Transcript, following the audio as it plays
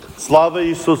Слава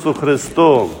Ісусу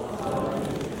Христу!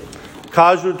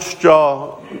 Кажуть, що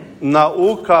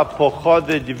наука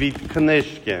походить від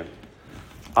книжки,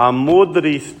 а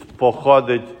мудрість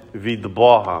походить від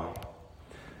Бога.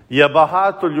 Є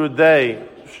багато людей,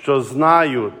 що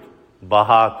знають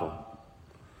багато.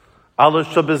 Але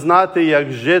щоб знати,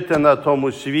 як жити на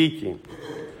тому світі,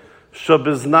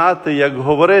 щоб знати, як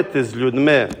говорити з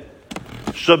людьми,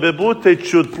 щоб бути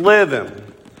чутливим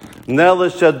не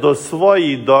лише до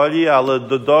своєї долі, але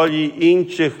до долі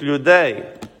інших людей.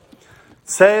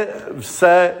 Це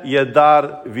все є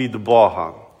дар від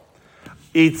Бога.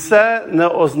 І це не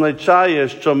означає,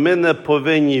 що ми не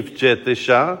повинні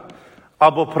вчитися,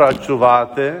 або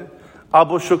працювати,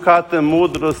 або шукати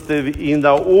мудрості і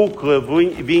науки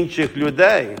в інших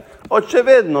людей.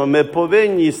 Очевидно, ми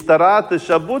повинні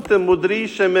старатися бути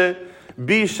мудрішими,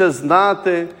 більше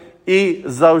знати і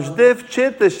завжди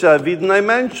вчитися від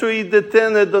найменшої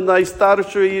дитини до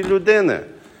найстаршої людини.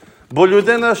 Бо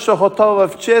людина, що готова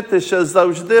вчитися,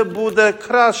 завжди буде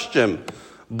кращим,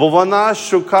 бо вона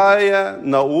шукає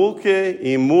науки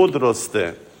і мудрості.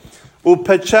 У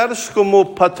Печерському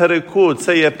Патерику,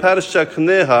 це є перша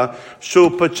книга, що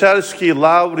у Печерській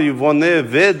лаврі вони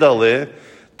видали,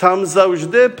 там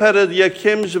завжди перед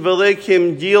якимсь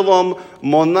великим ділом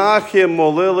монахи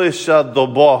молилися до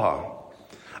Бога.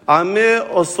 А ми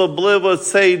особливо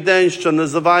цей день, що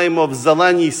називаємо в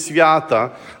зелені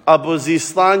свята, або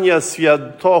зіслання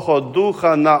Святого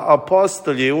Духа на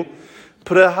апостолів,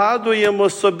 пригадуємо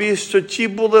собі, що ті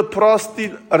були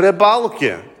прості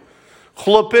рибалки.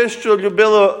 Хлопи, що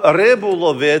любили рибу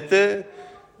ловити,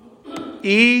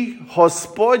 і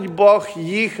Господь Бог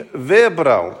їх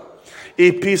вибрав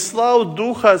і післав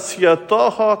Духа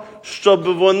Святого,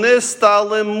 щоб вони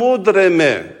стали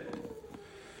мудрими.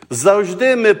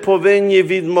 Завжди ми повинні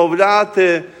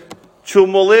відмовляти цю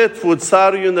молитву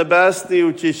Царю Небесний,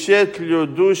 Утішителю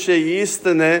душі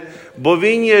істини, бо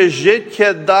Він є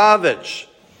життєдавич.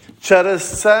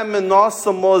 Через це ми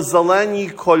носимо зелені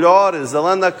кольори,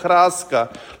 зелена краска,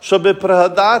 щоб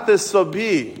пригадати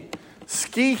собі,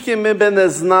 скільки ми би не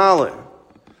знали,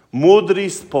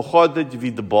 мудрість походить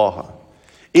від Бога.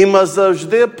 І ми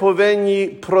завжди повинні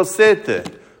просити: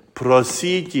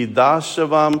 просіть і дасть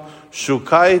вам,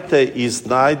 шукайте і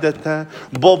знайдете,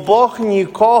 бо Бог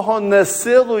нікого не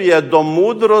силує до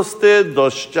мудрості, до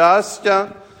щастя,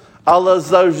 але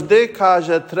завжди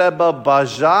каже, треба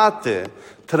бажати,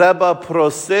 треба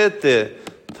просити,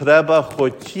 треба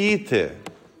хотіти.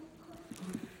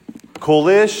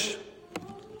 Колись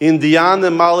індіяни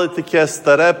мали таке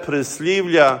старе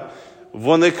прислів'я,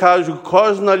 вони кажуть,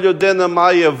 кожна людина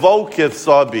має вовки в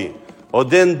собі.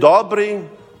 Один добрий,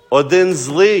 один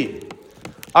злий.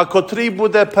 А котрий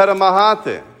буде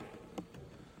перемагати?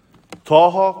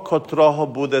 Того, котрого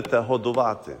будете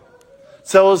годувати.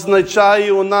 Це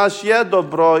означає, у нас є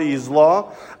добро і зло,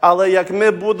 але як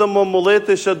ми будемо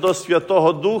молитися до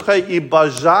Святого Духа і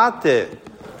бажати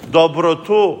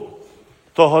доброту,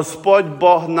 то Господь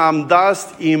Бог нам дасть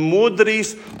і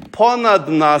мудрість понад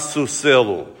нашу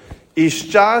силу. І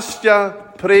щастя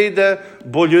прийде,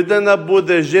 бо людина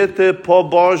буде жити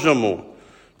по-Божому.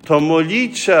 То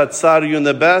моліться, Царю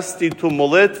Небесний, ту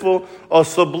молитву,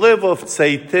 особливо в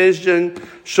цей тиждень,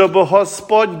 щоб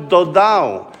Господь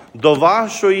додав до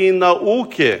вашої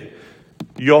науки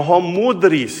Його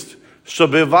мудрість,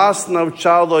 щоб вас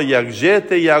навчало, як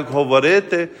жити, як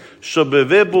говорити, щоб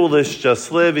ви були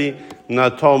щасливі на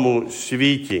тому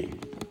світі.